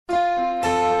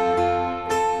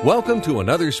Welcome to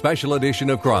another special edition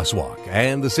of Crosswalk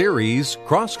and the series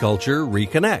Cross Culture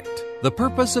Reconnect. The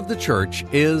purpose of the church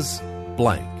is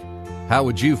blank. How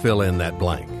would you fill in that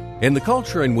blank? In the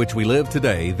culture in which we live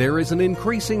today, there is an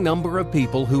increasing number of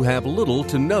people who have little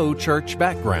to no church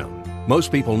background.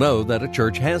 Most people know that a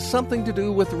church has something to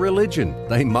do with religion.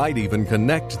 They might even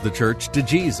connect the church to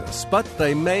Jesus, but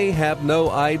they may have no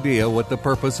idea what the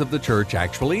purpose of the church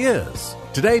actually is.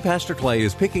 Today, Pastor Clay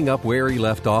is picking up where he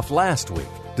left off last week,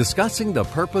 discussing the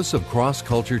purpose of Cross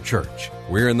Culture Church.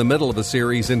 We're in the middle of a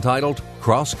series entitled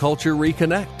Cross Culture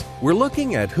Reconnect. We're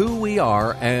looking at who we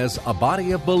are as a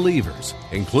body of believers,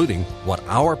 including what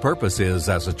our purpose is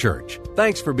as a church.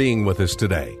 Thanks for being with us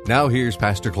today. Now here's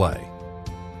Pastor Clay.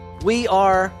 We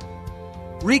are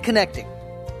reconnecting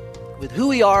with who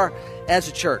we are as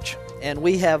a church, and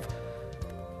we have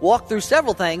walked through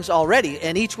several things already,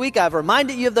 and each week I've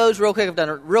reminded you of those real quick. I've done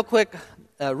a real quick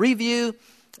review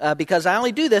because I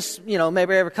only do this,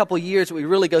 maybe every couple of years that we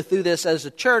really go through this as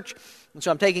a church. And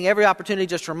so I'm taking every opportunity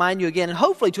just to remind you again, and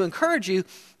hopefully to encourage you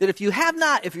that if you have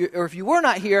not, if you were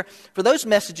not here for those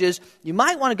messages, you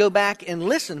might want to go back and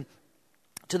listen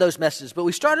to those messages. But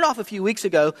we started off a few weeks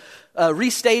ago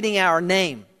restating our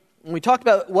name. And we talked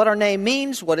about what our name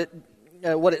means, what it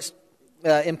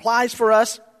implies for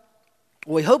us,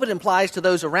 what we hope it implies to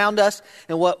those around us,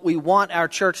 and what we want our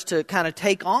church to kind of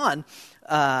take on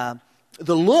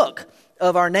the look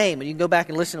of our name. And you can go back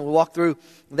and listen, and we'll walk through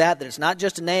that it's not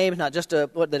just a name, it's not just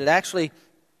that it actually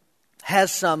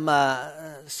has some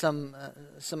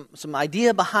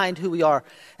idea behind who we are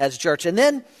as a church. And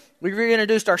then we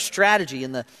reintroduced our strategy,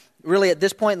 and really at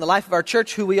this point in the life of our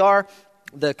church, who we are,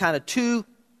 the kind of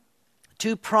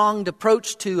two-pronged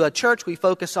approach to a church. We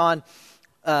focus on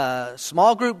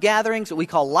small group gatherings that we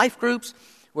call life groups,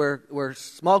 where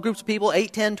small groups of people,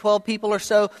 8, 10, 12 people or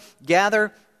so,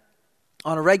 gather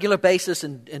on a regular basis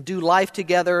and do life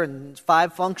together, and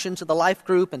 5 functions of the life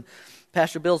group. And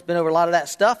Pastor Bill's been over a lot of that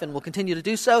stuff and will continue to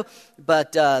do so.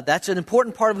 But that's an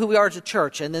important part of who we are as a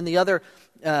church. And then the other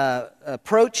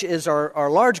approach is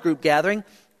our large group gathering,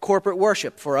 corporate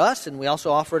worship for us. And we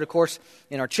also offer it, of course,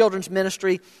 in our children's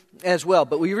ministry as well.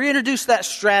 But we reintroduced that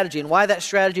strategy and why that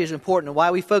strategy is important and why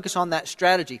we focus on that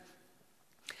strategy.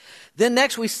 Then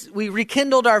next we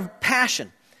rekindled our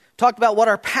passion. Talked about what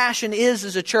our passion is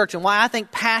as a church and why I think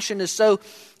passion is so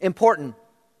important.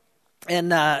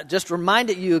 And just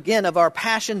reminded you again of our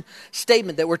passion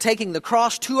statement that we're taking the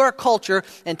cross to our culture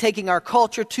and taking our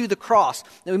culture to the cross.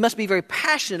 And we must be very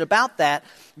passionate about that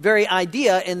very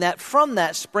idea, and that from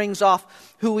that springs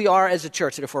off who we are as a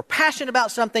church. That if we're passionate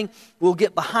about something, we'll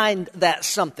get behind that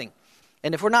something.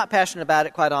 And if we're not passionate about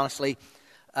it, quite honestly,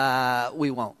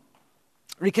 we won't.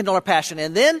 Rekindle our passion.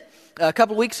 And then a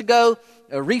couple of weeks ago,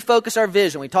 refocus our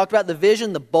vision. We talked about the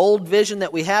vision, the bold vision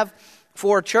that we have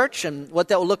for a church and what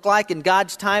that will look like in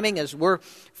God's timing as we're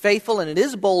faithful. And it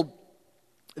is a bold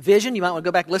vision. You might want to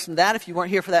go back and listen to that if you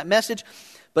weren't here for that message.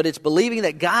 But it's believing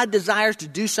that God desires to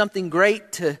do something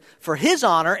great for His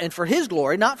honor and for His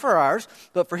glory, not for ours,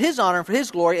 but for His honor and for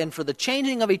His glory and for the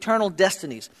changing of eternal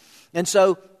destinies. And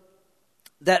so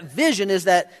that vision is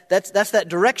that's that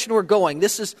direction we're going.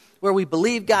 This is where we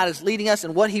believe God is leading us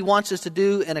and what He wants us to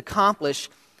do and accomplish,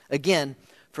 again,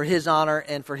 for His honor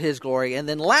and for His glory. And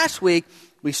then last week,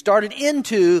 we started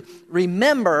into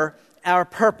remember our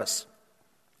purpose.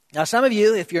 Now, some of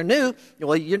you, if you're new,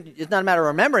 it's not a matter of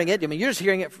remembering it. You're just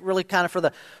hearing it really kind of for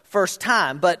the first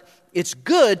time. But it's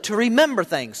good to remember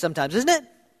things sometimes, isn't it?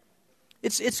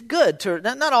 It's good to,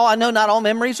 not all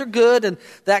memories are good and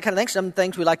that kind of thing. Some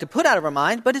things we like to put out of our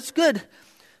mind, but it's good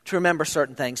to remember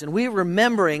certain things. And we're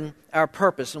remembering our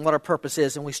purpose and what our purpose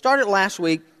is. And we started last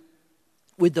week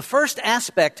with the first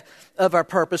aspect of our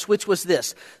purpose, which was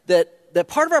this, that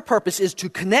part of our purpose is to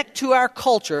connect to our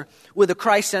culture with a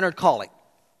Christ-centered calling.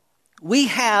 We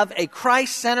have a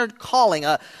Christ-centered calling,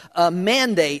 a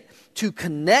mandate to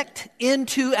connect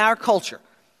into our culture.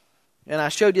 And I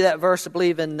showed you that verse, I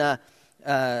believe, in John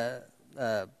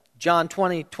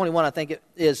 20:21, I think it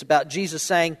is, about Jesus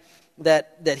saying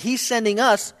that He's sending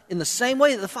us in the same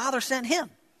way that the Father sent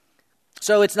Him.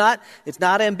 So it's not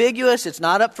ambiguous. It's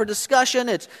not up for discussion.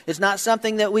 It's not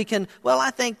something that we can,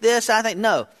 I think this,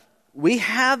 no. We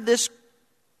have this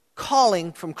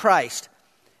calling from Christ,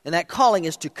 and that calling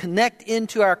is to connect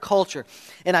into our culture.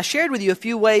 And I shared with you a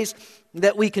few ways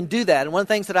that we can do that. And one of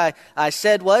the things that I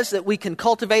said was that we can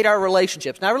cultivate our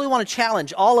relationships. And I really want to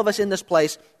challenge all of us in this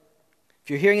place, if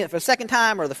you're hearing it for the second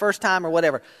time or the first time or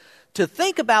whatever, to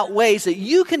think about ways that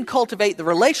you can cultivate the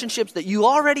relationships that you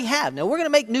already have. Now, we're going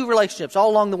to make new relationships all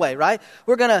along the way, right?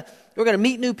 We're going to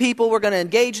meet new people. We're going to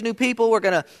engage new people.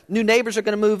 New neighbors are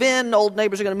going to move in. Old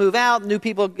neighbors are going to move out. New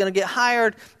people are going to get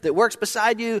hired that works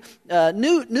beside you.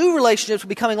 New relationships will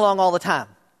be coming along all the time.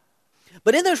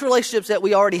 But in those relationships that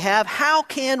we already have, how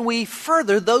can we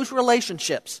further those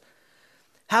relationships?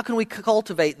 How can we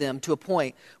cultivate them to a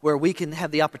point where we can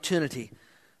have the opportunity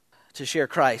to share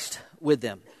Christ with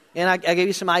them? And I gave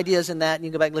you some ideas in that, and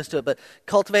you can go back and listen to it. But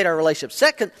cultivate our relationships.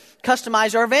 Second,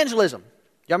 customize our evangelism.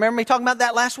 Y'all remember me talking about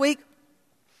that last week?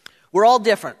 We're all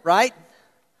different, right?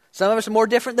 Some of us are more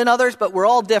different than others, but we're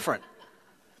all different.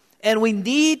 And we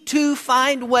need to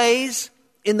find ways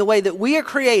in the way that we are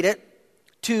created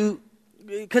to,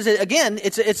 because again,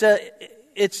 it's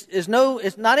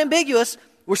not ambiguous.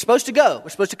 We're supposed to go. We're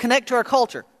supposed to connect to our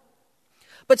culture.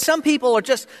 But some people are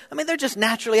they're just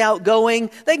naturally outgoing.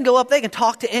 They can go up, they can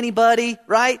talk to anybody,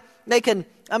 right? They can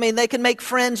make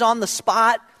friends on the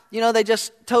spot. They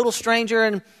just total stranger,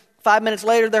 and 5 minutes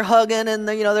later they're hugging, and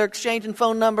they're exchanging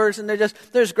phone numbers, and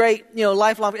there's great,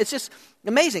 lifelong. It's just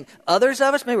amazing. Others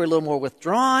of us, maybe we're a little more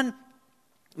withdrawn.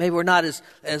 Maybe we're not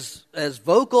as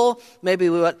vocal.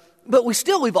 But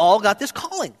we've all got this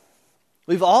calling.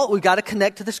 We've got to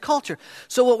connect to this culture.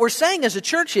 So what we're saying as a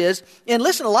church is, and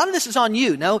listen, a lot of this is on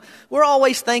you. Now, we're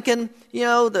always thinking,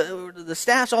 the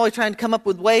staff's always trying to come up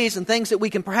with ways and things that we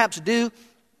can perhaps do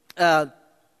that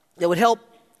would help,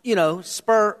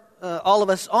 spur all of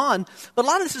us on. But a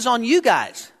lot of this is on you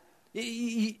guys.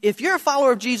 If you're a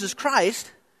follower of Jesus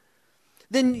Christ,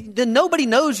 then nobody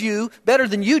knows you better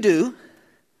than you do.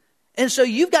 And so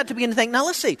you've got to begin to think, now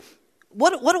let's see,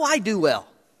 what do I do well?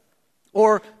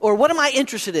 Or what am I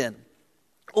interested in?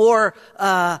 Or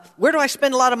where do I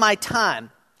spend a lot of my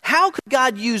time? How could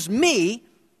God use me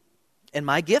and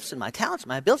my gifts and my talents and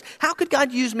my abilities? How could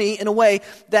God use me in a way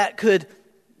that could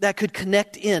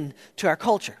connect in to our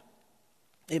culture?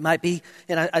 It might be,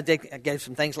 and I gave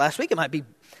some things last week. It might be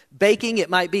baking. It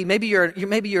might be maybe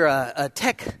you're a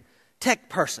tech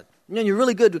person. You're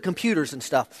really good with computers and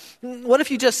stuff. What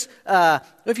if you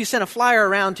sent a flyer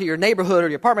around to your neighborhood or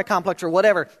your apartment complex or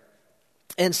whatever,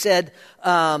 and said,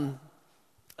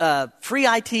 free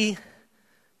IT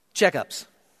checkups?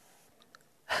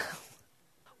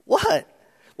 What?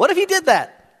 What if you did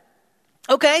that?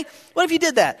 Okay, what if you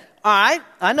did that? All right,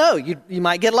 I know, you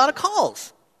might get a lot of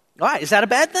calls. All right, is that a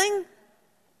bad thing?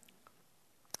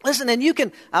 Listen,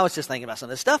 and I was just thinking about some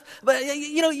of this stuff, but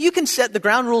you can set the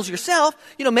ground rules yourself.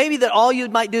 Maybe that all you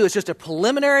might do is just a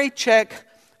preliminary check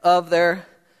of their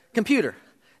computer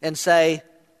and say,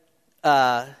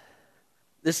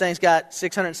 this thing's got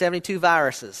 672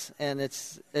 viruses, and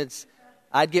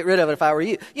I'd get rid of it if I were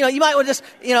you. You might want to just,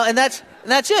 and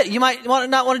that's it. You might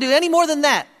not want to do any more than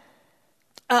that.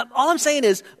 All I'm saying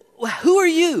is, who are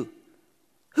you?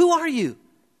 Who are you?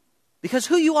 Because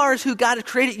who you are is who God has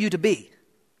created you to be.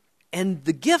 And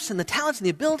the gifts and the talents and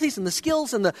the abilities and the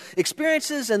skills and the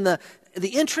experiences and the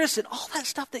interests and all that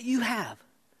stuff that you have,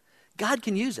 God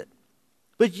can use it.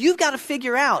 But you've got to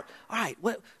figure out, all right,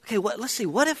 let's see,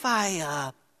 what if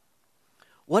I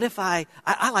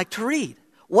like to read.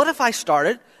 What if I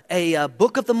started a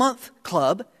book of the month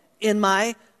club in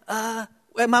my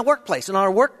workplace? And on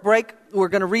our work break, we're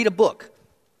going to read a book.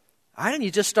 All right, and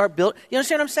you just start building. You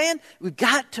understand what I'm saying? We've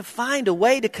got to find a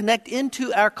way to connect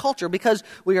into our culture because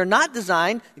we are not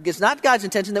designed, it's not God's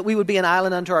intention that we would be an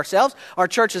island unto ourselves. Our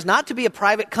church is not to be a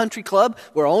private country club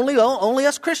where only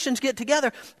us Christians get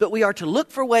together, but we are to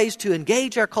look for ways to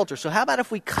engage our culture. So how about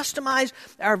if we customize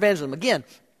our evangelism? Again,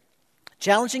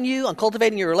 challenging you on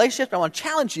cultivating your relationships. I want to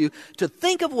challenge you to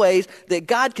think of ways that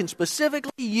God can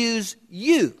specifically use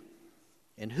you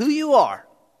and who you are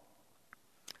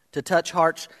to touch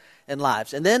hearts and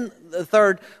lives. And then the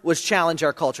third was challenge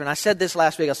our culture. And I said this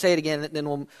last week. I'll say it again, and then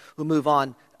we'll move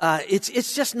on.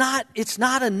 It's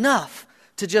not enough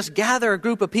to just gather a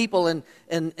group of people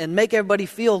and make everybody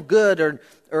feel good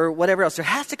or whatever else. There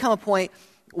has to come a point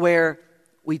where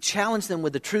we challenge them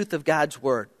with the truth of God's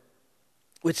word,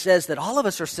 which says that all of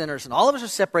us are sinners and all of us are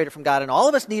separated from God and all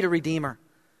of us need a redeemer.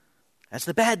 That's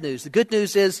the bad news. The good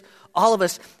news is all of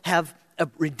us have a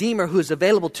redeemer who is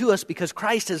available to us because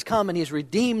Christ has come and he has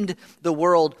redeemed the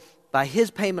world by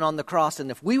his payment on the cross. And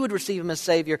if we would receive him as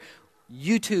Savior,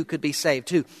 you too could be saved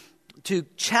too. To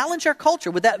challenge our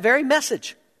culture with that very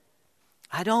message.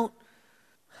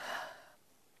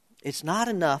 It's not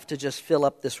enough to just fill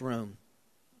up this room.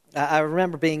 I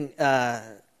remember being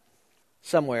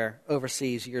somewhere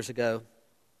overseas years ago,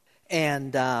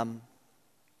 and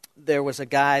there was a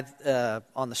guy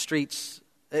on the streets.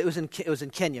 It was in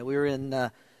Kenya. We were in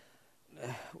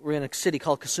we're in a city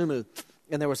called Kisumu,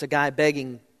 and there was a guy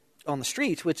begging on the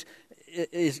streets, which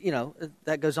is,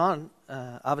 that goes on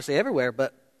obviously everywhere.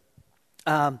 But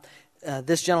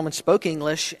this gentleman spoke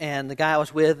English, and the guy I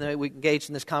was with, we engaged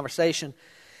in this conversation,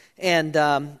 and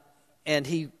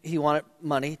he wanted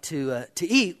money to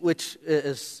eat, which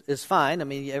is fine. I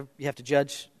mean, you have to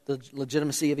judge the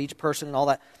legitimacy of each person and all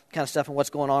that kind of stuff, and what's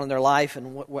going on in their life,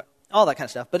 and what all that kind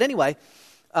of stuff. But anyway,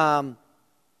 I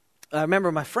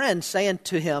remember my friend saying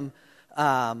to him,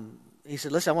 he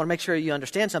said, "Listen, I want to make sure you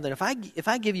understand something. If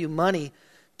I give you money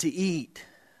to eat,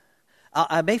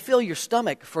 I may fill your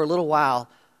stomach for a little while,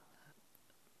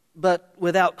 but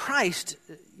without Christ,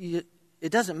 it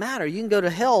doesn't matter. You can go to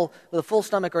hell with a full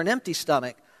stomach or an empty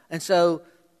stomach." And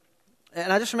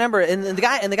I just remember, and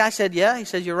the guy said, "Yeah." He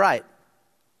said, "You're right.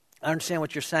 I understand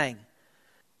what you're saying."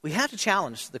 We have to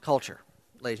challenge the culture,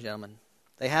 ladies and gentlemen.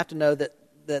 They have to know that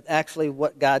actually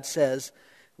what God says,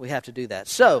 we have to do that.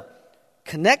 So,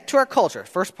 connect to our culture.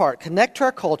 First part, connect to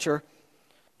our culture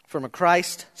from a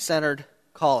Christ-centered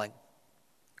calling,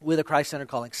 with a Christ-centered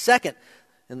calling. Second,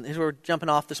 and here's where we're jumping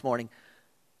off this morning,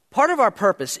 part of our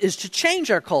purpose is to change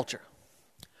our culture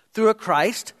through a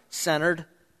Christ-centered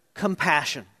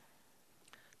compassion.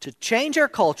 To change our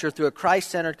culture through a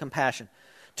Christ-centered compassion.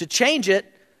 To change it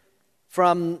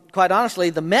from, quite honestly,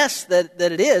 the mess that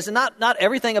it is. And not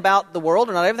everything about the world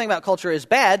or not everything about culture is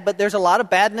bad, but there's a lot of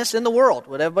badness in the world.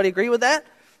 Would everybody agree with that?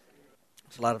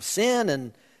 There's a lot of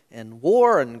sin and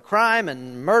war and crime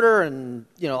and murder and,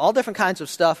 all different kinds of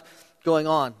stuff going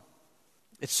on.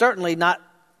 It's certainly not,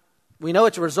 we know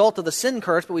it's a result of the sin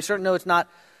curse, but we certainly know it's not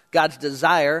God's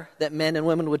desire that men and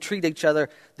women would treat each other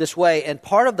this way. And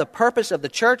part of the purpose of the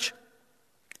church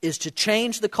is to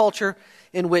change the culture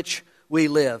in which we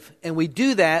live. And we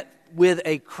do that with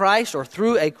a Christ or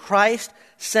through a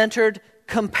Christ-centered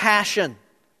compassion.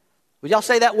 Would y'all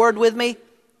say that word with me?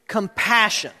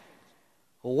 Compassion.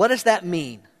 Well, what does that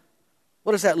mean?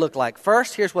 What does that look like?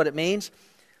 First, here's what it means.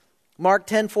 Mark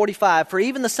 10:45, "For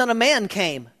even the Son of Man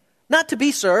came, not to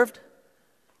be served,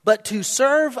 but to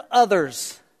serve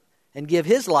others and give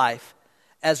his life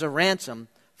as a ransom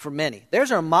for many."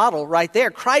 There's our model right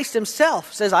there. Christ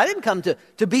himself says, "I didn't come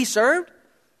to be served."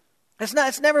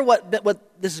 It's never what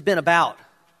this has been about.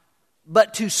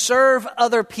 But to serve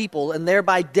other people and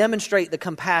thereby demonstrate the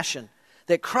compassion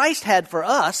that Christ had for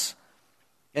us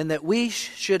and that we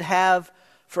should have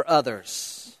for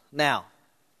others. Now,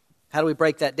 how do we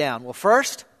break that down? Well,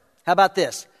 first, how about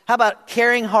this? How about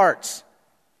caring hearts?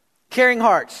 Caring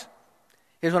hearts.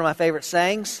 Here's one of my favorite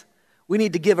sayings. We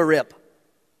need to give a rip.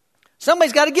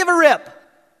 Somebody's got to give a rip.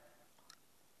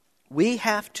 We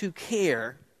have to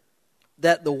care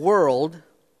that the world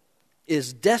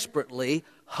is desperately,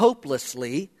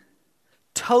 hopelessly,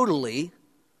 totally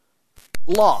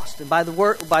lost. And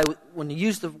when you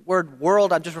use the word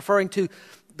world, I'm just referring to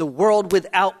the world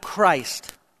without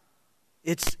Christ.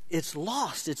 It's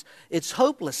lost. It's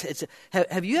hopeless.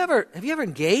 Have you ever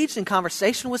engaged in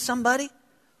conversation with somebody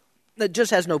that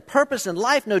just has no purpose in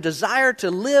life, no desire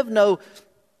to live, no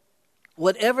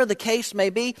whatever the case may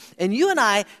be? And you and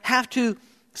I have to,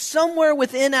 somewhere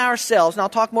within ourselves, and I'll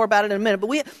talk more about it in a minute,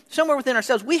 but somewhere within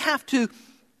ourselves, we have to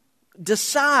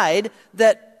decide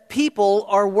that people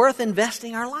are worth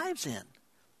investing our lives in.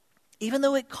 Even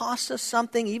though it costs us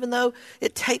something, even though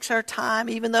it takes our time,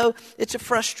 even though it's a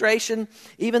frustration,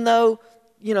 even though,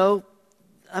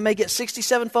 I may get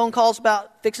 67 phone calls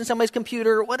about fixing somebody's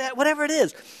computer, whatever it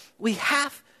is, we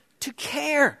have to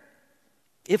care.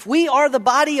 If we are the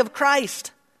body of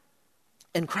Christ,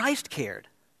 and Christ cared,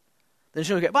 then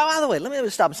shouldn't we care? By the way, let me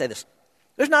stop and say this.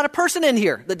 There's not a person in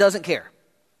here that doesn't care.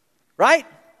 Right?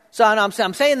 So I'm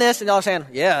saying this, and y'all are saying,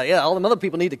 yeah, all them other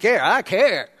people need to care. I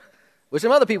care. Which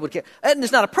some other people would care. And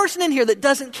there's not a person in here that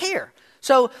doesn't care.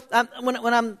 So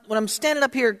when I'm standing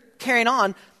up here carrying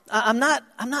on, I'm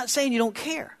not saying you don't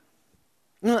care.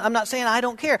 I'm not saying I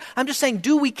don't care. I'm just saying,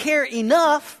 do we care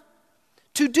enough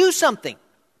to do something?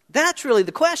 That's really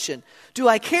the question. Do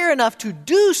I care enough to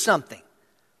do something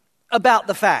about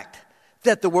the fact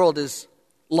that the world is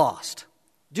lost?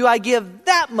 Do I give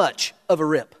that much of a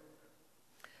rip?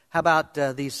 How about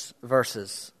these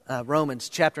verses? Romans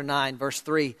chapter 9, verse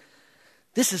 3.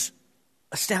 This is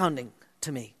astounding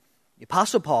to me. The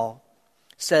Apostle Paul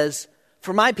says,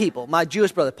 "For my people," my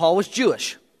Jewish brother, Paul was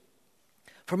Jewish.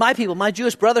 "For my people, my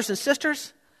Jewish brothers and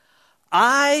sisters,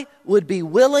 I would be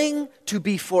willing to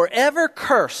be forever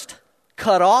cursed,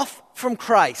 cut off from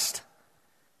Christ,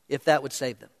 if that would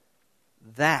save them."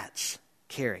 That's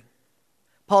caring.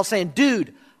 Paul's saying,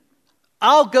 dude,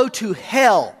 I'll go to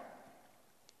hell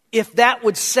if that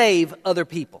would save other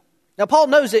people. Now, Paul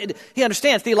knows it. He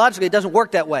understands theologically it doesn't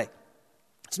work that way.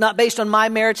 It's not based on my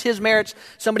merits, his merits,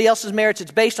 somebody else's merits.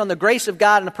 It's based on the grace of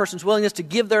God and a person's willingness to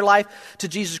give their life to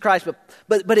Jesus Christ.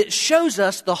 But it shows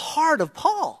us the heart of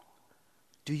Paul.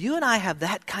 Do you and I have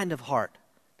that kind of heart?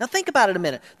 Now think about it a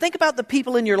minute. Think about the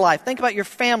people in your life. Think about your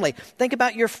family. Think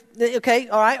about okay,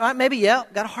 all right, maybe, yeah,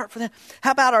 got a heart for them.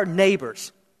 How about our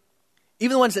neighbors?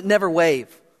 Even the ones that never wave.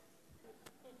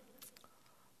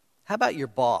 How about your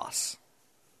boss?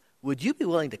 Would you be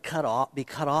willing to be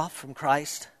cut off from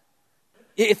Christ?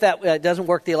 If that doesn't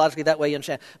work theologically that way, you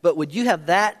understand. But would you have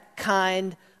that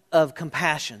kind of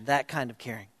compassion, that kind of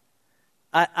caring?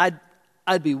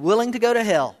 I'd be willing to go to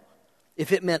hell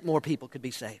if it meant more people could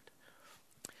be saved.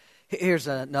 Here's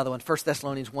another one, 1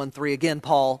 Thessalonians 1:3. Again,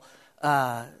 Paul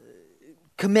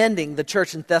commending the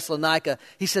church in Thessalonica.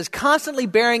 He says, constantly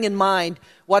bearing in mind,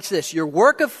 watch this, your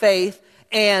work of faith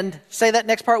and, say that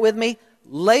next part with me,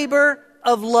 labor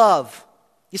of love.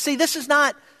 You see, this is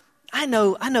not, I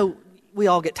know we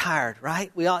all get tired,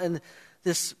 right? We all, in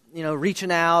this,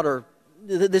 reaching out or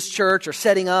this church or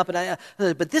setting up,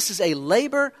 but this is a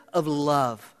labor of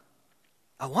love.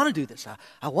 I want to do this.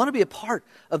 I want to be a part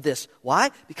of this. Why?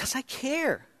 Because I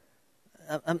care.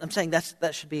 I'm saying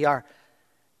that should be our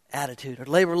attitude. Our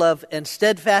labor of love and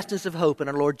steadfastness of hope in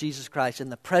our Lord Jesus Christ in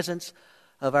the presence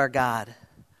of our God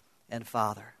and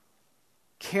Father.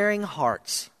 Caring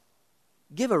hearts.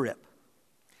 Give a rip.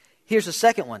 Here's the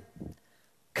second one.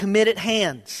 Committed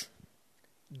hands.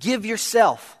 Give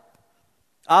yourself.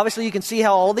 Obviously, you can see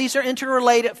how all these are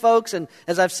interrelated, folks. And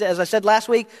as I said last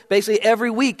week, basically every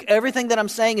week, everything that I'm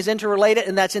saying is interrelated,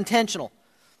 and that's intentional.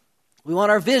 We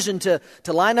want our vision to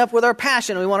line up with our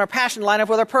passion. We want our passion to line up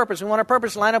with our purpose. We want our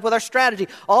purpose to line up with our strategy.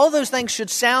 All of those things should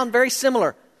sound very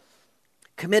similar.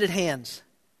 Committed hands.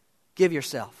 Give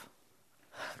yourself.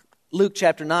 Luke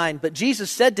chapter 9. But Jesus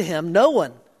said to him, no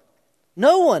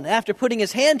one, after putting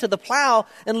his hand to the plow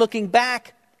and looking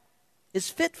back, is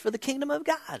fit for the kingdom of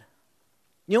God.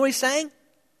 You know what he's saying? He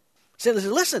said,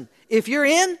 listen, if you're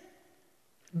in,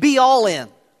 be all in.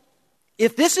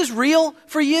 If this is real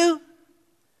for you,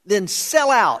 then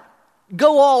sell out.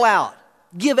 Go all out.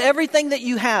 Give everything that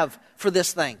you have for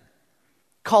this thing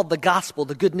called the gospel,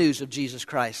 the good news of Jesus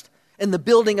Christ, and the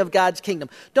building of God's kingdom.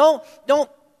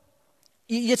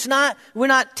 We're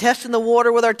not testing the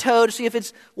water with our toe to see if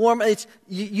it's warm.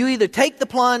 You either take the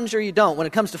plunge or you don't when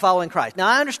it comes to following Christ. Now,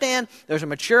 I understand there's a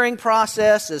maturing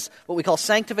process, there's what we call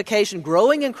sanctification,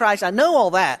 growing in Christ. I know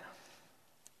all that.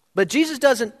 But Jesus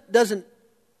doesn't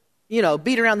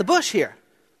beat around the bush here.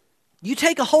 You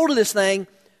take a hold of this thing,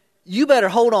 you better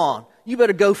hold on. You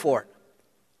better go for it.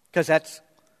 Because that's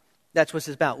what it's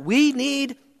about. We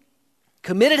need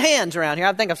committed hands around here.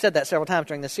 I think I've said that several times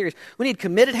during this series. We need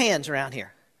committed hands around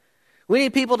here. We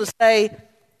need people to say,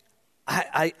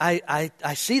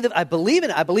 I see that, I believe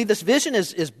in it. I believe this vision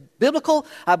is biblical.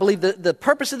 I believe the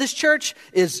purpose of this church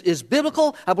is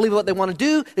biblical. I believe what they want to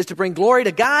do is to bring glory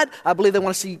to God. I believe they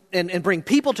want to see and bring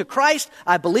people to Christ.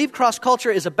 I believe cross culture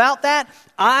is about that.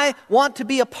 I want to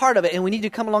be a part of it. And we need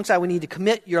to come alongside. We need to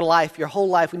commit your life, your whole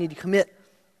life. We need to commit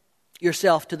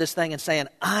yourself to this thing and saying,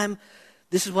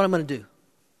 this is what I'm going to do.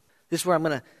 This is where I'm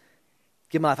going to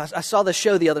give my life. I saw this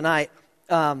show the other night.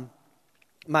 My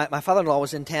father-in-law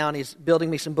was in town. He's building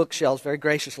me some bookshelves, very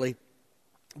graciously,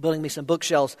 building me some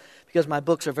bookshelves because my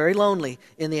books are very lonely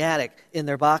in the attic in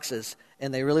their boxes,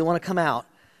 and they really want to come out.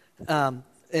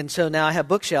 And so now I have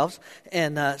bookshelves.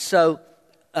 And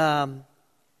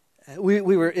we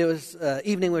were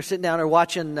evening. We were sitting down there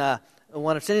watching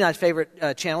one of Cindy and I's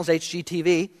favorite channels,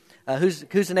 HGTV.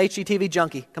 Who's an HGTV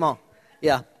junkie? Come on,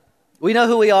 yeah. We know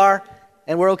who we are,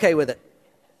 and we're okay with it.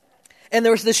 And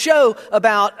there was this show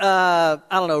about,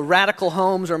 radical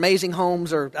homes or amazing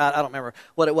homes, or I don't remember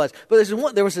what it was.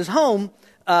 But there was this home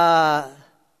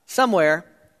somewhere.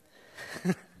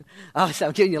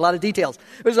 I'm giving you a lot of details.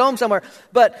 There was a home somewhere.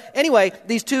 But anyway,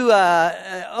 these two,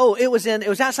 it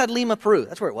was outside Lima, Peru.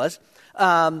 That's where it was.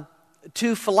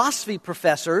 Two philosophy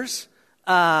professors,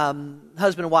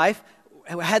 husband and wife,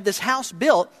 had this house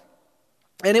built.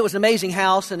 And it was an amazing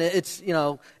house, and it's,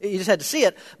 you just had to see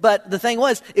it. But the thing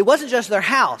was, it wasn't just their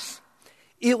house.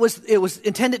 It was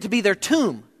intended to be their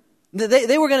tomb.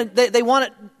 They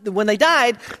wanted, when they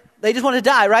died, they just wanted to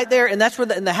die right there. And that's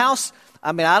where in the house,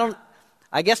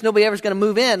 I guess nobody ever's going to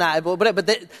move in. But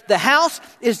the house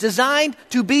is designed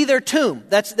to be their tomb.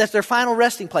 That's their final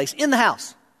resting place, in the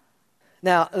house.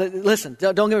 Now, listen,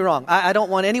 don't get me wrong. I don't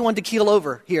want anyone to keel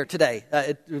over here today,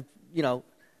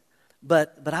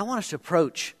 But I want us to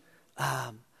approach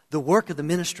the work of the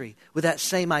ministry with that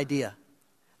same idea.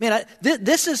 Man,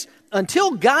 this is,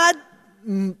 until God,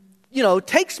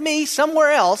 takes me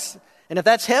somewhere else And if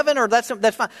that's heaven or that's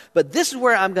fine. But this is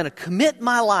where I'm going to commit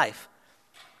my life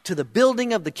to the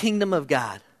building of the kingdom of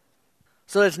God.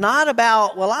 So it's not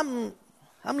about, well,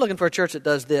 I'm looking for a church that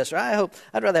does this, or I'd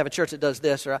rather have a church that does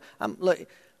this, or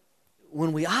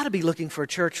when we ought to be looking for a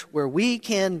church where we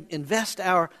can invest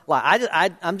our life.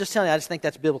 I'm just telling you, I just think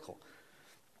that's biblical.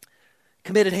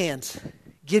 Committed hands.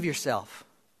 Give yourself.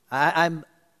 I'm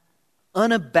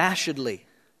unabashedly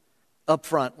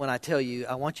upfront when I tell you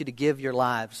I want you to give your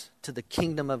lives to the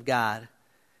kingdom of God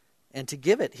and to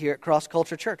give it here at Cross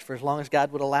Culture Church for as long as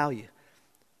God would allow you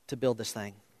to build this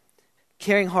thing.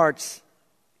 Caring hearts,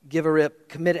 give a rip.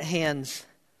 Committed hands,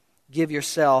 give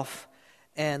yourself.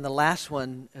 And the last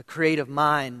one, creative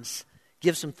minds,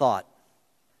 give some thought.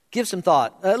 Give some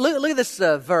thought. Look at this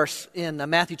verse in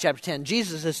Matthew chapter 10.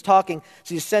 Jesus is talking,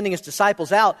 so he's sending his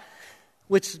disciples out,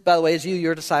 which, by the way, is you,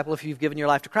 your disciple, if you've given your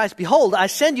life to Christ. Behold, I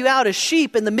send you out as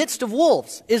sheep in the midst of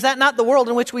wolves. Is that not the world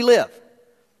in which we live?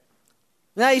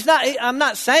 Now, I'm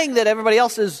not saying that everybody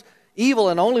else is evil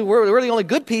and we're the only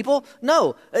good people.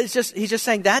 No, he's just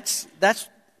saying that's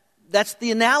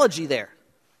the analogy there.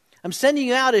 I'm sending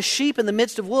you out as sheep in the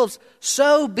midst of wolves.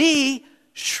 So be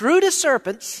shrewd as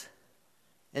serpents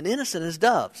and innocent as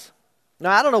doves.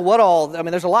 Now, I don't know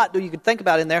there's a lot you could think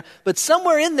about in there, but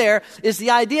somewhere in there is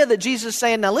the idea that Jesus is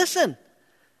saying, now listen,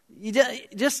 you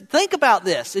just think about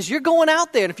this. As you're going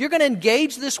out there, and if you're going to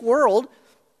engage this world,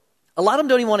 a lot of them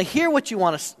don't even want to hear what you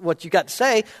got to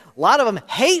say. A lot of them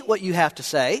hate what you have to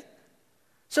say.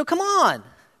 So come on,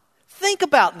 think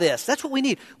about this. That's what we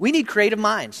need. We need creative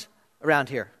minds around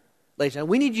here, ladies and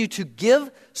gentlemen. We need you to give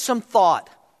some thought.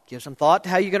 Give some thought to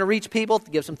how you're going to reach people.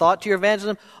 Give some thought to your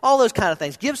evangelism. All those kind of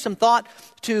things. Give some thought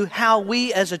to how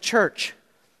we as a church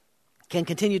can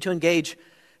continue to engage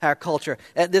our culture.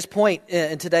 At this point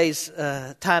in today's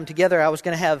time together, I was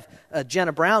going to have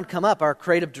Jenna Brown come up, our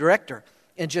creative director,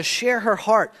 and just share her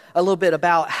heart a little bit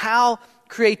about how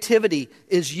creativity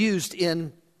is used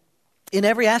in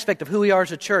every aspect of who we are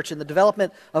as a church, in the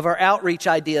development of our outreach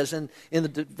ideas, and in the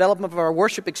development of our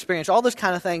worship experience, all those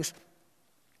kind of things.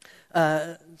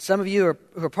 Some of you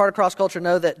who are part of Cross Culture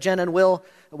know that Jen and Will,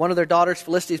 one of their daughters,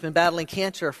 Felicity, has been battling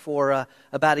cancer for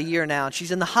about a year now, and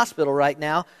she's in the hospital right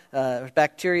now. There's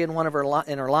bacteria in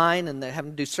in her line, and they're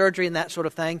having to do surgery and that sort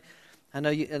of thing. I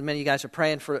know many of you guys are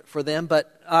praying for them,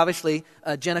 but obviously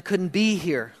Jenna couldn't be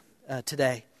here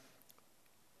today.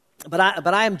 But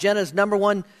I am Jenna's number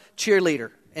one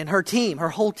cheerleader, and her team, her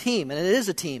whole team, and it is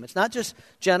a team. It's not just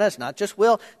Jenna, it's not just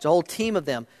Will, it's a whole team of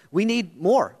them. We need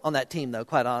more on that team, though,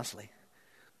 quite honestly.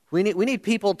 We need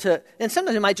people to, and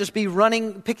sometimes it might just be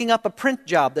picking up a print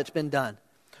job that's been done.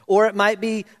 Or it might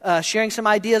be sharing some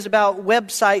ideas about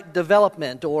website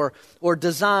development or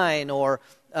design, or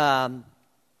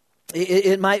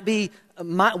it might be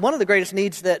one of the greatest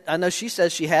needs that I know she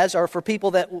says she has are for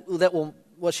people that will,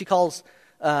 what she calls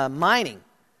mining.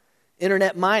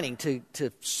 Internet mining,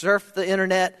 to surf the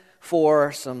internet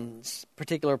for some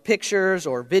particular pictures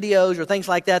or videos or things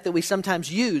like that we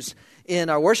sometimes use in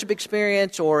our worship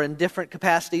experience or in different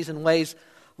capacities and ways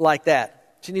like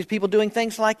that. She needs people doing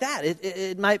things like that.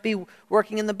 It might be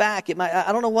working in the back.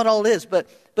 I don't know what all it is,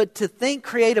 but to think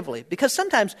creatively. Because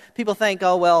sometimes people think,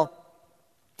 oh, well,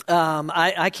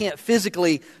 I can't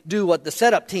physically do what the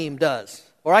setup team does,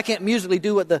 or I can't musically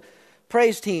do what the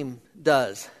praise team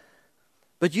does.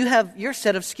 But you have your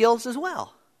set of skills as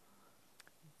well.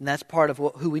 And that's part of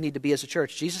who we need to be as a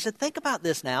church. Jesus said, think about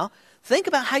this now. Think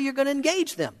about how you're going to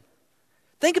engage them.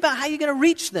 Think about how you're going to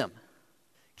reach them.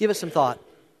 Give it some thought.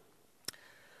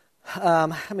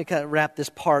 Let me kind of wrap this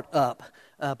part up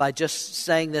by just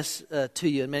saying this to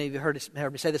you. And many of you heard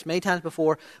me say this many times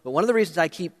before. But one of the reasons I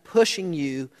keep pushing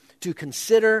you to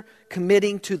consider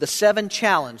committing to the 7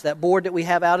 challenge, that board that we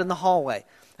have out in the hallway.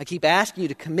 I keep asking you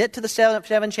to commit to the 7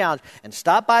 challenge and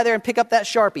stop by there and pick up that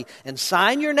Sharpie and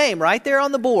sign your name right there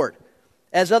on the board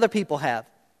as other people have.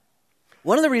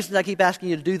 One of the reasons I keep asking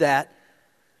you to do that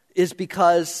is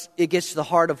because it gets to the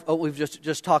heart of what we've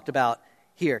just talked about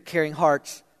here. Caring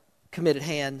hearts, committed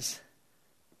hands,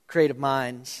 creative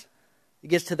minds. It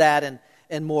gets to that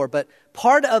and more. But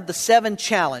part of the 7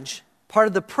 challenge, part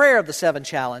of the prayer of the 7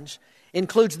 challenge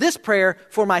includes this prayer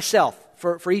for myself.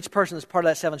 For each person that's part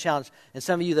of that 7 challenge. And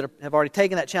some of you that have already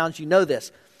taken that challenge, you know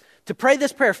this. To pray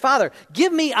this prayer, Father,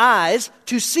 give me eyes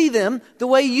to see them the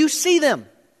way you see them.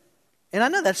 And I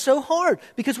know that's so hard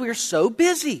because we are so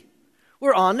busy.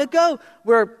 We're on the go.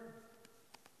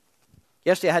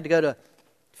 Yesterday I had to go to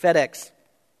FedEx,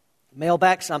 mail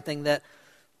back something that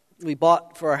we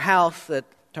bought for our house that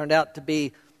turned out to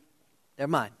be, never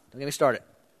mind, don't get me started.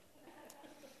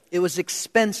 It was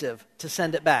expensive to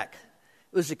send it back.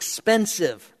 It was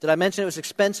expensive. Did I mention it was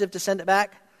expensive to send it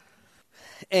back?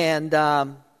 And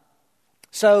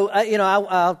so,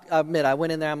 I'll admit, I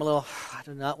went in there, I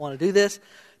do not want to do this.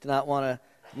 Do not want to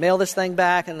mail this thing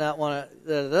back. And not want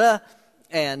to,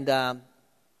 And,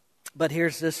 but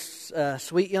here's this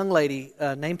sweet young lady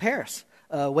named Paris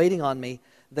waiting on me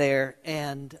there.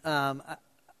 And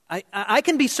I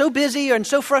can be so busy and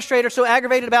so frustrated or so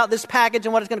aggravated about this package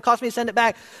and what it's going to cost me to send it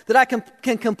back that I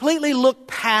can completely look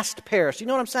past Paris. You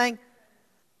know what I'm saying?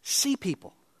 See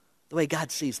people the way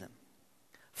God sees them.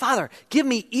 Father, give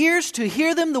me ears to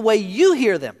hear them the way you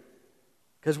hear them.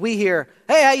 Because we hear,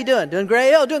 hey, how you doing? Doing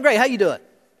great? Oh, doing great. How you doing?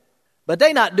 But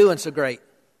they not doing so great.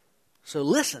 So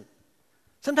listen.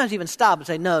 Sometimes even stop and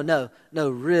say, no,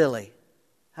 really.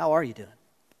 How are you doing?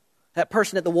 That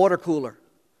person at the water cooler.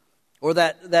 Or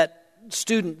that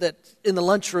student that's in the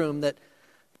lunchroom that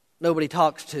nobody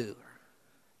talks to.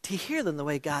 To hear them the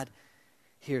way God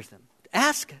hears them.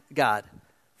 Ask God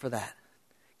for that.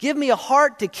 Give me a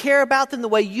heart to care about them the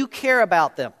way you care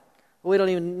about them. We don't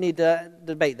even need to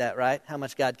debate that, right? How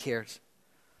much God cares.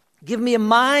 Give me a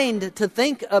mind to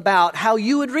think about how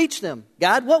you would reach them.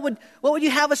 God, what would you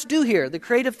have us do here? The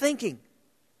creative thinking.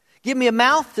 Give me a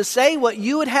mouth to say what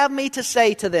you would have me to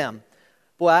say to them.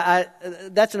 Boy,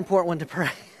 that's an important one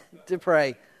to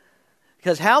pray.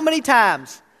 Because how many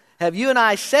times have you and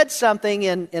I said something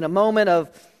in a moment of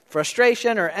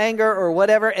frustration or anger or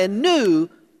whatever and knew,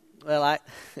 well, I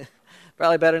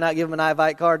probably better not give them an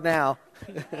iVite card now.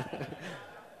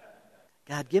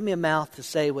 God, give me a mouth to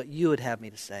say what you would have me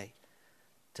to say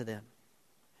to them.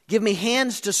 Give me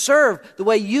hands to serve the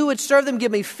way you would serve them.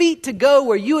 Give me feet to go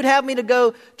where you would have me to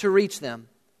go to reach them.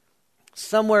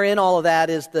 Somewhere in all of that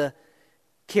is the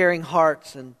caring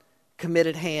hearts and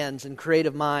committed hands and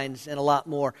creative minds and a lot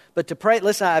more. But to pray,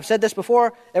 listen, I've said this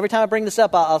before. Every time I bring this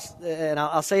up, I'll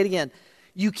say it again.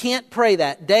 You can't pray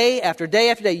that day after day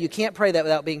after day. You can't pray that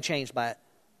without being changed by it.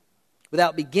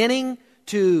 Without beginning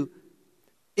to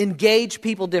engage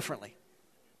people differently.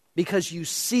 Because you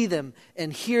see them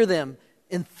and hear them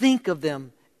and think of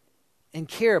them and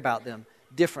care about them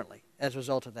differently as a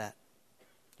result of that.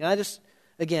 And I just,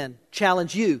 again,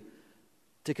 challenge you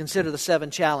to consider the 7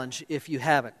 challenge if you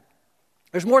haven't.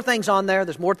 There's more things on there.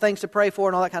 There's more things to pray for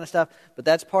and all that kind of stuff. But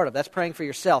that's part of it. That's praying for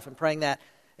yourself and praying that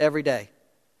every day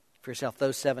for yourself,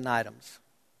 those 7 items.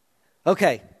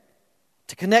 Okay.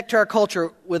 To connect to our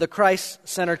culture with a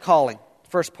Christ-centered calling.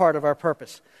 First part of our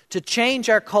purpose. To change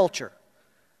our culture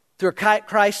through a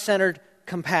Christ-centered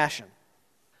compassion.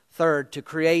 Third, to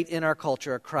create in our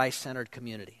culture a Christ-centered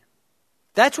community.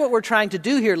 That's what we're trying to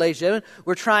do here, ladies and gentlemen.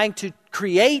 We're trying to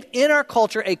create in our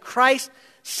culture a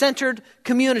Christ-centered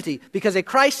community. Because a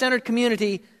Christ-centered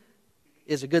community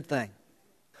is a good thing.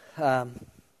 1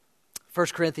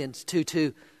 Corinthians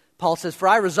 2:2, Paul says, "For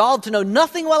I resolved to know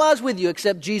nothing while I was with you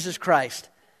except Jesus Christ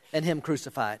and Him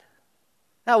crucified."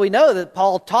 Now we know that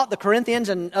Paul taught the Corinthians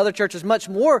and other churches much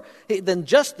more than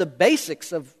just the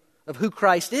basics of who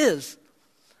Christ is.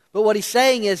 But what he's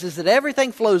saying is that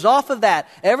everything flows off of that.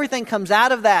 Everything comes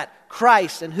out of that.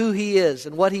 Christ and who He is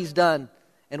and what He's done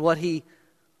and what He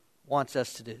wants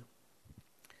us to do.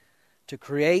 To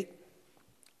create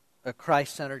a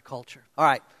Christ-centered culture. All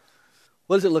right.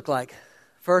 What does it look like?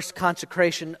 First,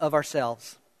 consecration of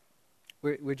ourselves.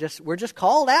 We're just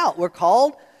called out. We're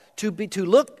called to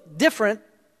look different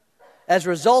as a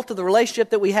result of the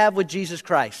relationship that we have with Jesus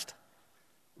Christ.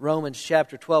 Romans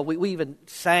chapter 12, we even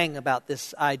sang about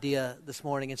this idea this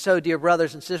morning. And so, dear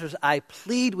brothers and sisters, I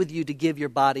plead with you to give your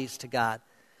bodies to God.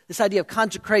 This idea of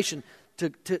consecration,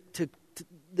 to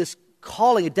this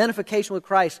calling, identification with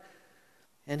Christ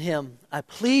and Him. I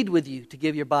plead with you to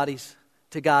give your bodies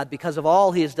to God because of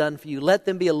all He has done for you. Let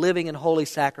them be a living and holy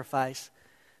sacrifice,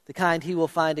 the kind He will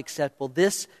find acceptable.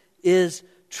 This is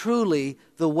truly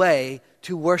the way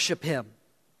to worship Him.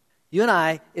 You and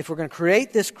I, if we're going to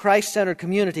create this Christ-centered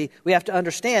community, we have to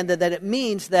understand that it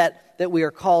means that we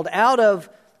are called out of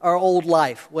our old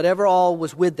life, whatever all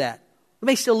was with that. We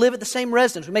may still live at the same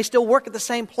residence. We may still work at the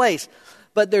same place.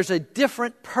 But there's a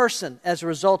different person as a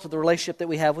result of the relationship that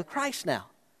we have with Christ now.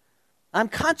 I'm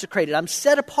consecrated. I'm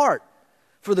set apart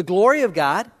for the glory of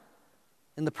God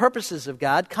and the purposes of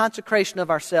God. Consecration of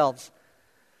ourselves.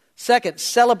 Second,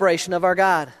 celebration of our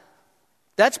God.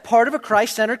 That's part of a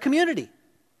Christ-centered community.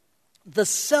 The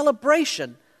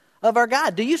celebration of our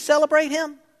God. Do you celebrate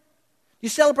Him? You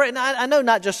celebrate, and I know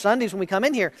not just Sundays when we come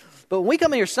in here, but when we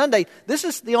come in here Sunday, this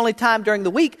is the only time during the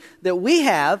week that we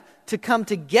have to come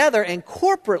together and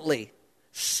corporately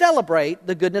celebrate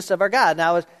the goodness of our God.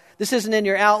 Now, this isn't in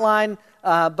your outline,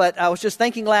 but I was just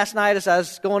thinking last night as I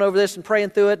was going over this and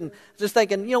praying through it, and just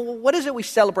thinking, what is it we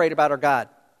celebrate about our God?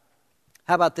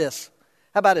 How about this?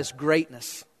 How about His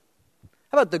greatness?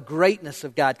 How about the greatness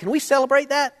of God? Can we celebrate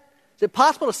that? Is it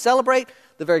possible to celebrate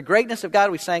the very greatness of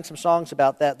God? We sang some songs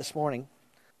about that this morning.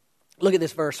 Look at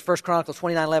this verse, 1 Chronicles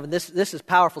 29:11. This is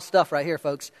powerful stuff right here,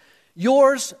 folks.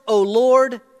 Yours, O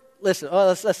Lord. Listen,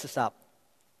 let's just stop.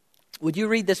 Would you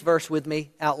read this verse with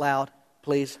me out loud,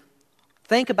 please?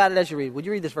 Think about it as you read. Would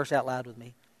you read this verse out loud with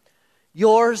me?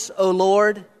 Yours, O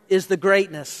Lord, is the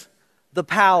greatness, the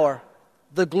power,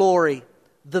 the glory,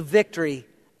 the victory,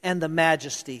 and the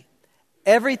majesty.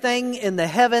 Everything in the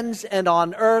heavens and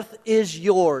on earth is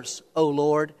yours, O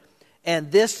Lord,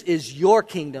 and this is your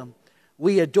kingdom.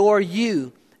 We adore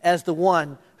you as the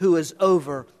one who is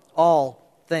over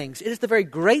all things. It is the very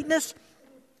greatness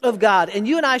of God. And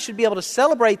you and I should be able to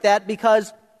celebrate that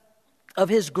because of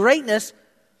His greatness.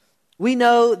 We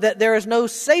know that there is no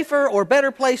safer or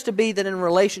better place to be than in a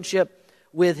relationship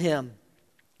with Him.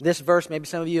 This verse, maybe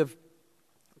some of you have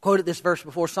quoted this verse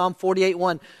before, Psalm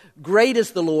 48:1. Great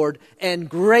is the Lord and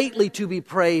greatly to be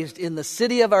praised in the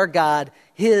city of our God,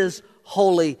 His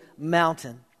holy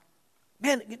mountain.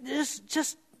 Man,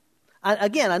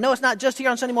 again, I know it's not just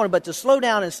here on Sunday morning, but to slow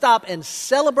down and stop and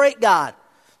celebrate God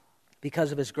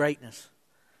because of His greatness.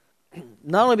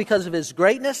 Not only because of His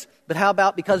greatness, but how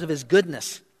about because of His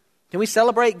goodness? Can we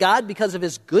celebrate God because of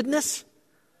His goodness?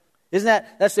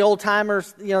 That's the old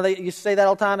timers, they used to say that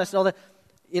all the time. That's all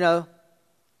that,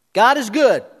 God is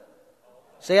good.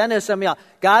 See, I know some of y'all.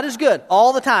 God is good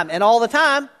all the time, and all the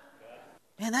time.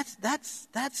 Man,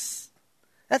 that's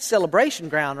celebration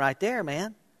ground right there,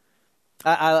 man.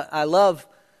 I love,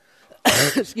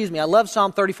 excuse me, I love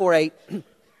Psalm 34:8.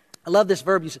 I love this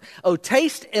verb. Oh,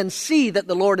 taste and see that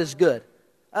the Lord is good.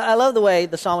 I love the way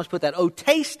the psalmist put that. Oh,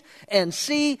 taste and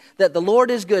see that the Lord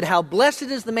is good. How blessed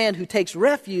is the man who takes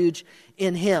refuge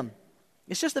in Him.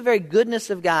 It's just the very goodness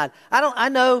of God. I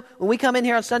know when we come in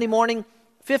here on Sunday morning,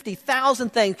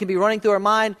 50,000 things can be running through our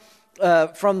mind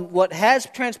from what has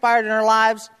transpired in our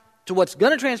lives to what's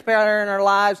going to transpire in our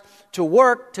lives, to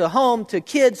work, to home, to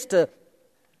kids, to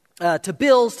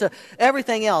bills, to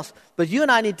everything else. But you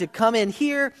and I need to come in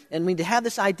here and we need to have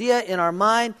this idea in our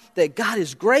mind that God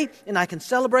is great and I can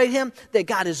celebrate Him, that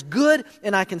God is good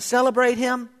and I can celebrate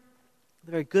Him.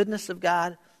 The very goodness of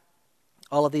God.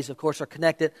 All of these, of course, are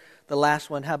connected. The last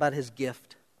one, how about His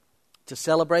gift? To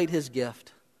celebrate His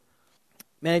gift.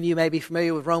 Many of you may be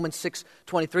familiar with Romans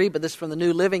 6:23, but this is from the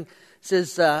New Living. It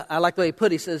says, I like the way he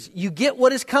put it. He says, you get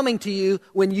what is coming to you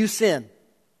when you sin.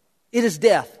 It is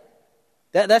death.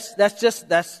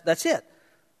 That's it.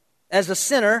 As a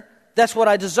sinner, that's what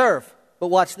I deserve. But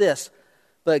watch this.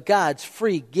 But God's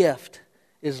free gift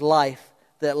is life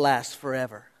that lasts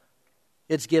forever.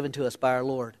 It's given to us by our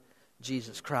Lord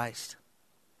Jesus Christ.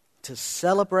 To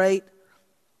celebrate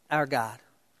our God.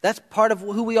 That's part of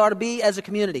who we are to be as a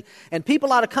community. And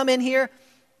people ought to come in here.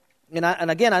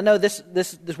 And again, I know this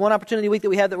one opportunity week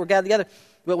that we have that we're gathered together.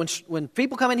 But when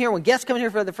people come in here, when guests come in here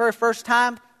for the first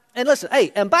time, and listen,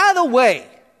 hey, and by the way,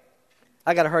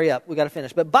 I got to hurry up. We got to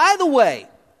finish. But by the way,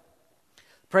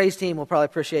 praise team will probably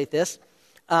appreciate this.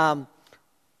 Y'all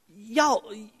know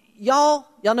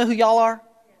who y'all are?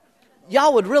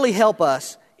 Y'all would really help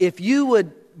us if you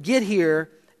would get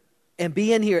here and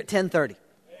be in here at 10:30.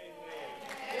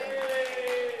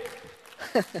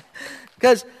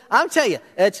 Because I'm telling you,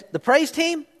 it's the praise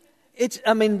team.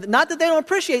 Not that they don't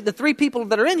appreciate the 3 people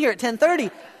that are in here at 10:30,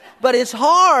 but it's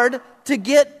hard to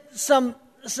get some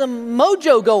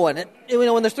mojo going.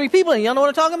 When there's 3 people and you don't know what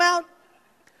I'm talking about.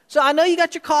 So I know you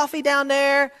got your coffee down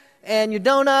there and your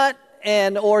donut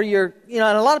or your, and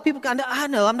a lot of people. I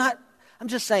know. I'm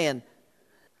just saying.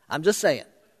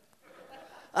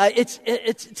 It's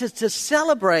to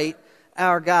celebrate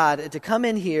our God and to come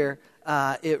in here.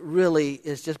 It really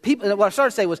is just people. What I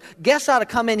started to say was guests ought to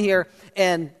come in here,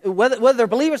 and whether they're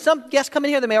believers, some guests come in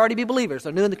here, they may already be believers.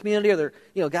 They're new in the community, or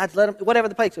they're, God's let them, whatever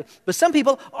the place is. But some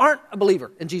people aren't a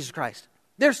believer in Jesus Christ.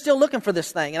 They're still looking for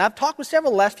this thing. And I've talked with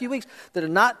several the last few weeks that are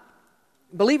not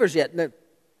believers yet.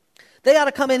 They ought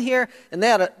to come in here, and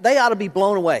they ought to be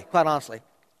blown away, quite honestly,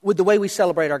 with the way we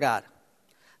celebrate our God.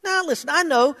 Now, listen, I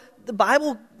know the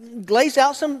Bible lays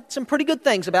out some pretty good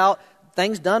things about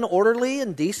things done orderly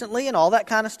and decently and all that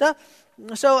kind of stuff.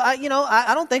 So, I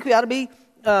don't think we ought to be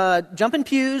jumping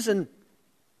pews and,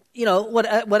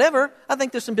 whatever. I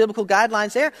think there's some biblical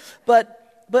guidelines there. But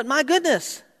my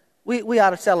goodness, we ought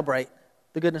to celebrate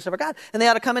the goodness of our God. And they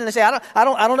ought to come in and say, I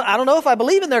don't know if I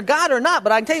believe in their God or not,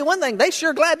 but I can tell you one thing, they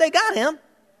sure glad they got Him.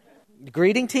 The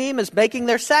greeting team is making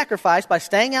their sacrifice by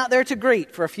staying out there to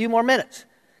greet for a few more minutes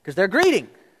because they're greeting.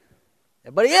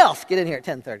 Everybody else, get in here at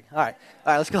 10:30. All right,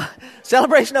 let's go.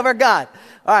 Celebration of our God.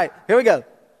 All right, here we go.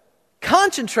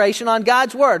 concentration on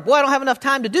God's Word. Boy, I don't have enough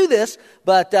time to do this,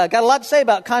 but got a lot to say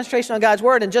about concentration on God's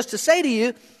Word. And just to say to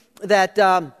you that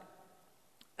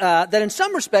that in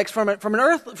some respects,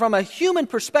 from a human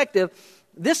perspective,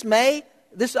 this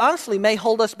honestly may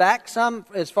hold us back some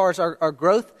as far as our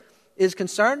growth is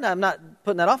concerned. I'm not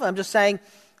putting that off. I'm just saying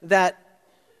that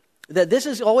this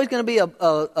is always going to be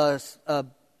a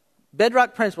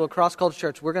bedrock principle of Cross Culture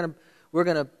Church. We're going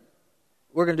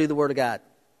to do the Word of God.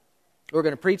 We're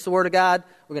going to preach the Word of God.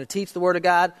 We're going to teach the Word of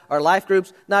God. Our life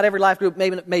groups, not every life group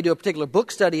may do a particular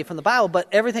book study from the Bible, but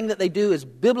everything that they do is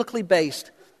biblically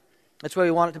based. That's where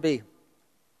we want it to be.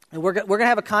 And we're going to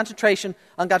have a concentration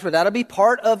on God's Word. That'll be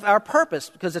part of our purpose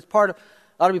because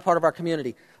ought to be part of our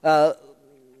community.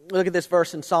 Look at this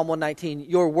verse in Psalm 119.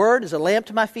 Your Word is a lamp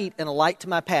to my feet and a light to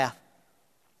my path.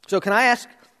 So can I ask,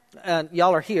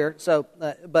 y'all are here,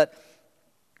 but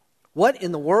what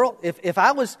in the world, if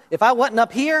I wasn't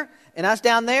up here and I was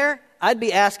down there, I'd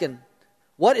be asking,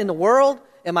 what in the world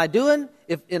am I doing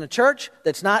in a church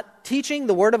that's not teaching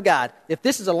the Word of God? If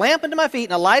this is a lamp unto my feet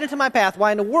and a light unto my path,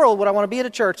 why in the world would I want to be at a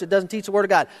church that doesn't teach the Word of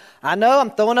God? I know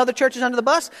I'm throwing other churches under the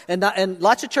bus, and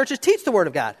lots of churches teach the Word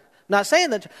of God. I'm not saying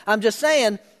that. I'm just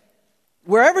saying,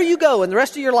 wherever you go in the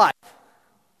rest of your life,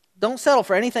 don't settle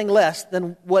for anything less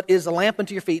than what is a lamp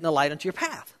unto your feet and a light unto your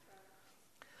path.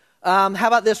 How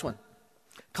about this one?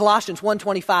 Colossians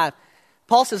 1:25.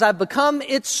 Paul says, I've become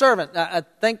its servant. I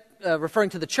think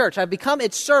referring to the church. I've become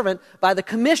its servant by the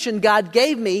commission God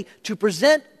gave me to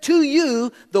present to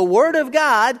you the Word of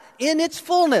God in its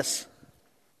fullness.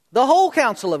 The whole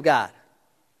counsel of God.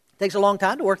 It takes a long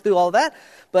time to work through all of that,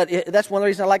 but that's one of the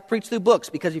reasons I like to preach through books,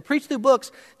 because you preach through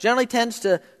books generally tends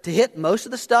to hit most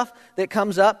of the stuff that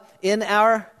comes up in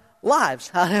our lives.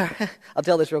 I'll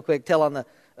tell this real quick. Tell on the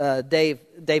Dave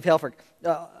Helfrich.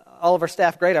 All of our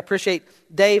staff, great. I appreciate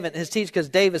Dave and his teaching, because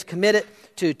Dave is committed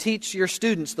to teach your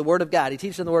students the Word of God. He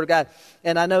teaches them the Word of God.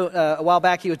 And I know a while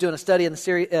back he was doing a study in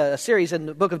the series in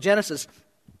the book of Genesis.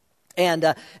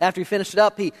 And after he finished it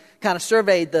up, he kind of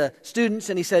surveyed the students,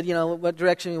 and he said, what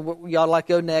direction y'all like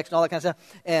to go next and all that kind of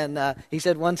stuff. And he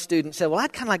said, one student said, well,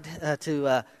 I'd kind of like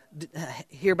to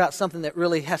hear about something that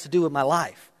really has to do with my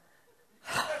life.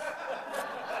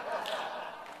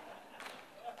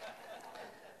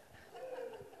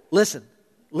 Listen.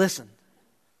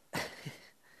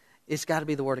 It's got to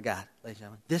be the Word of God, ladies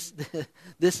and gentlemen.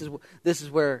 This is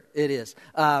where it is.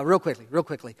 Real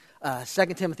quickly. 2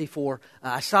 Timothy 4.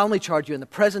 I solemnly charge you in the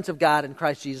presence of God and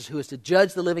Christ Jesus, who is to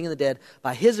judge the living and the dead,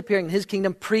 by His appearing in His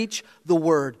kingdom, preach the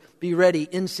Word. Be ready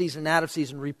in season and out of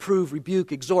season. Reprove,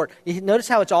 rebuke, exhort. You notice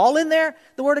how it's all in there,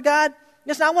 the Word of God?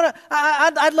 Listen,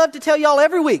 I'd love to tell y'all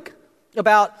every week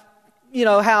about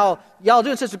how y'all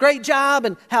doing such a great job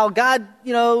and how God,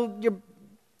 your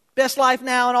best life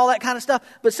now and all that kind of stuff.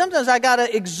 But sometimes I got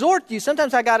to exhort you.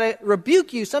 Sometimes I got to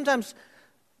rebuke you. Sometimes,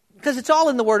 because it's all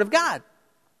in the Word of God.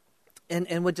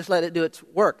 And we'll just let it do its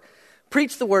work.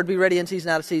 Preach the Word, be ready in season,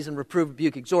 out of season, reprove,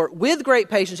 rebuke, exhort, with great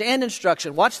patience and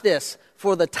instruction. Watch this.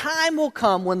 For the time will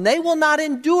come when they will not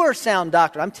endure sound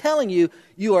doctrine. I'm telling you,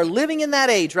 you are living in that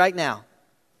age right now.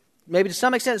 Maybe to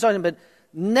some extent it's always, but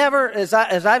never, as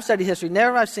I've studied history,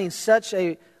 never have I seen such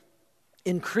a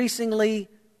increasing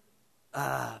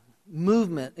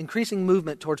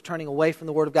movement towards turning away from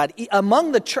the Word of God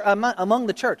among the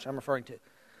church I'm referring to.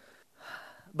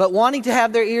 But wanting to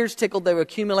have their ears tickled, they will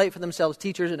accumulate for themselves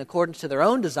teachers in accordance to their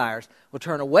own desires, will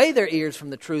turn away their ears from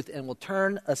the truth, and will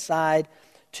turn aside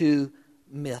to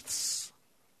myths.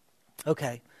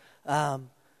 Okay.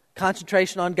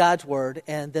 Concentration on God's Word,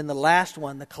 and then the last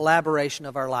one, the collaboration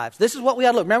of our lives. This is what we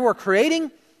ought to look. Remember, we're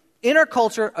creating in our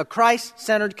culture a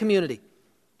Christ-centered community.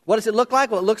 What does it look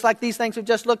like? Well, it looks like these things we've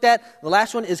just looked at. The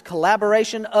last one is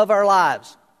collaboration of our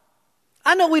lives.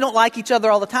 I know we don't like each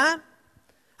other all the time.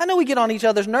 I know we get on each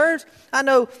other's nerves. I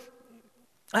know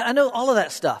all of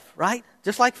that stuff, right?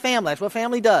 Just like family. That's what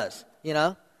family does,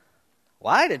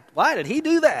 Why did he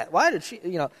do that? Why did she,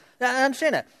 I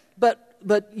understand that. But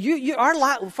our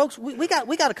life, folks, we got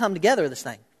to come together in this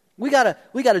thing. We got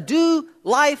to do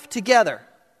life together,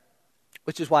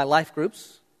 which is why life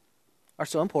groups are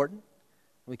so important.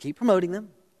 We keep promoting them.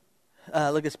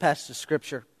 Look at this passage of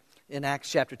Scripture in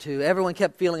Acts chapter 2. Everyone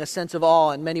kept feeling a sense of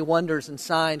awe, and many wonders and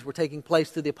signs were taking place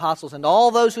through the apostles. And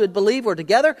all those who had believed were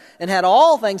together and had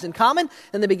all things in common.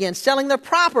 And they began selling their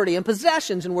property and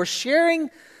possessions and were sharing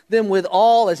them with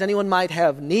all as anyone might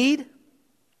have need.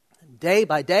 Day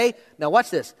by day. Now watch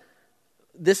this.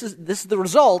 This is the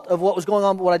result of what was going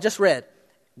on, what I just read.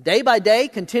 Day by day,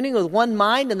 continuing with one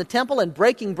mind in the temple and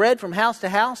breaking bread from house to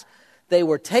house, they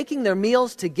were taking their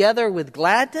meals together with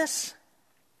gladness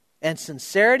and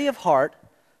sincerity of heart,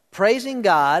 praising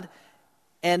God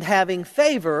and having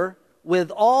favor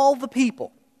with all the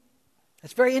people.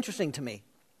 It's very interesting to me,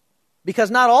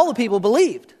 because not all the people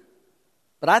believed,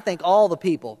 but I think all the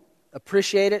people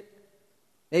appreciated,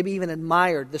 maybe even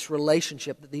admired this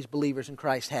relationship that these believers in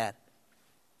Christ had.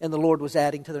 And the Lord was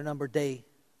adding to their number day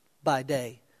by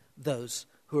day those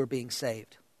who are being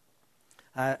saved.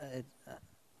 I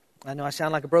know I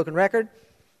sound like a broken record,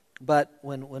 but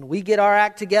when we get our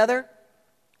act together,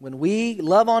 when we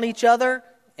love on each other,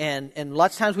 and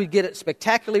lots of times we get it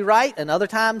spectacularly right, and other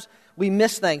times we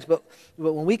miss things. But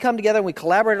when we come together and we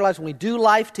collaborate our lives, when we do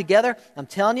life together, I'm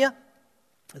telling you,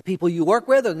 the people you work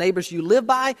with, or the neighbors you live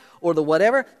by, or the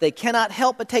whatever, they cannot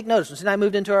help but take notice. Since I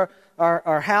moved into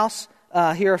our house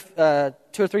here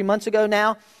 2 or 3 months ago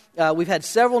now, we've had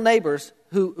several neighbors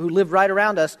who lived right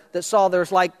around us that saw there's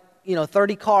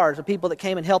 30 cars of people that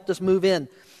came and helped us move in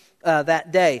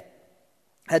that day.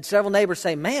 Had several neighbors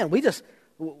say, "Man,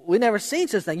 we never seen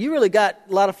such a thing. You really got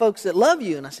a lot of folks that love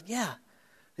you." And I said, "Yeah,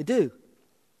 they do,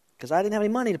 because I didn't have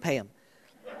any money to pay them."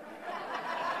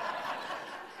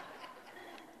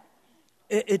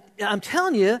 I'm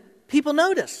telling you, people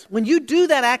notice. When you do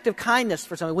that act of kindness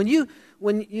for somebody,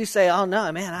 when you say, "Oh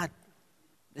no, man,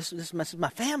 this is my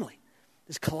family."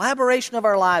 This collaboration of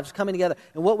our lives coming together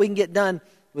and what we can get done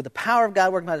with the power of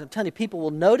God working by us. I'm telling you, people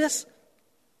will notice,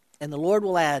 and the Lord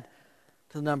will add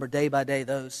to the number day by day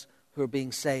those who are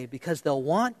being saved, because they'll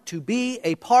want to be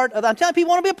a part of. I'm telling you,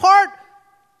 people want to be a part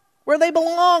where they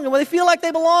belong and where they feel like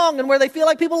they belong and where they feel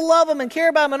like people love them and care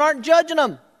about them and aren't judging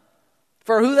them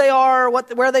for who they are, or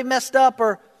where they messed up,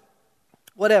 or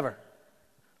whatever.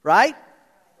 Right?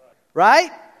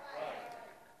 Right?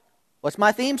 What's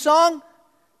my theme song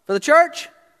for the church?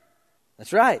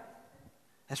 That's right.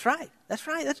 That's right. That's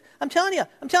right. I'm telling you.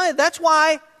 That's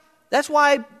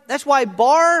why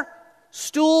bar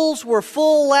stools were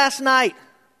full last night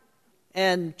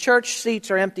and church seats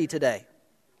are empty today.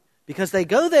 Because they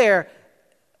go there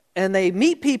and they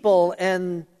meet people,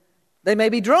 and they may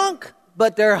be drunk,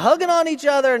 but they're hugging on each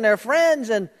other and they're friends,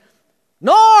 and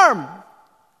Norm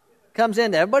comes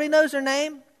in. Everybody knows their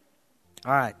name.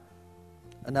 All right.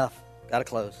 Enough. Got to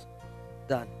close.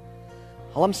 Done.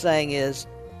 All I'm saying is,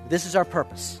 this is our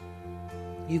purpose.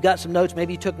 You've got some notes.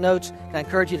 Maybe you took notes. And I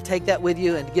encourage you to take that with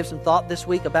you and to give some thought this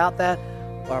week about that.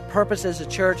 Our purpose as a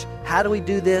church. How do we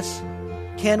do this?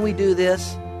 Can we do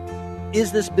this?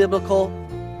 Is this biblical?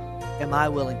 Am I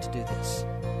willing to do this?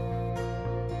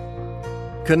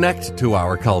 Connect to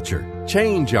our culture,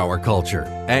 change our culture,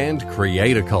 and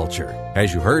create a culture.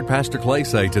 As you heard Pastor Clay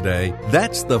say today,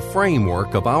 that's the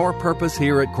framework of our purpose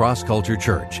here at Cross Culture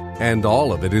Church. And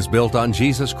all of it is built on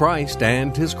Jesus Christ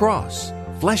and His cross.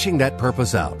 Fleshing that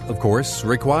purpose out, of course,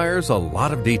 requires a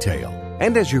lot of detail.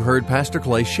 And as you heard Pastor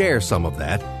Clay share some of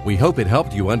that, we hope it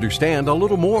helped you understand a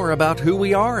little more about who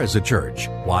we are as a church,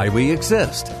 why we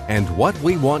exist, and what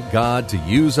we want God to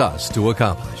use us to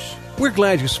accomplish. We're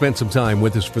glad you spent some time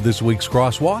with us for this week's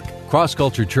Crosswalk. Cross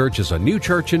Culture Church is a new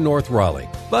church in North Raleigh.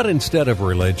 But instead of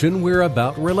religion, we're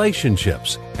about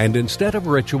relationships. And instead of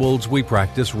rituals, we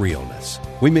practice realness.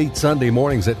 We meet Sunday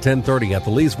mornings at 10:30 at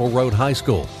the Leesville Road High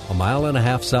School, a mile and a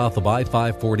half south of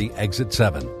I-540 Exit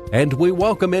 7. And we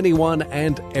welcome anyone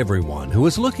and everyone who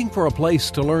is looking for a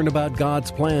place to learn about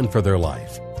God's plan for their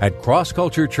life. At Cross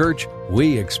Culture Church,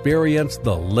 we experience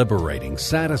the liberating,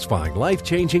 satisfying,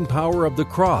 life-changing power of the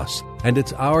cross, and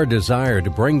it's our desire to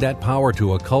bring that power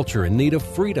to a culture in need of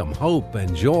freedom, hope,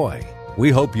 and joy. We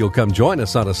hope you'll come join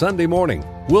us on a Sunday morning.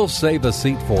 We'll save a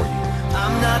seat for you.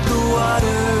 I'm not the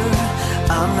water,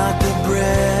 I'm not the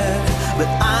bread, but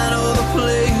I know the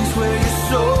place where your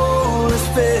soul is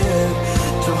fed.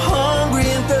 So hungry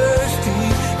and thirsty,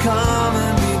 come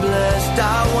and be blessed.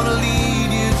 I want to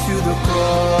lead you to the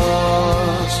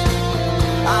cross.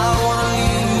 I want to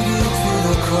lead you to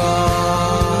the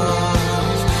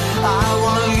cross. I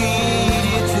want to lead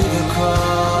you to the cross.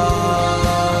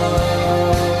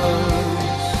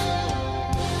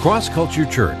 Cross Culture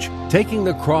Church, taking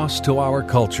the cross to our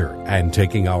culture and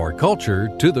taking our culture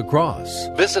to the cross.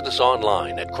 Visit us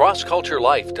online at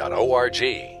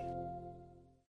crossculturelife.org.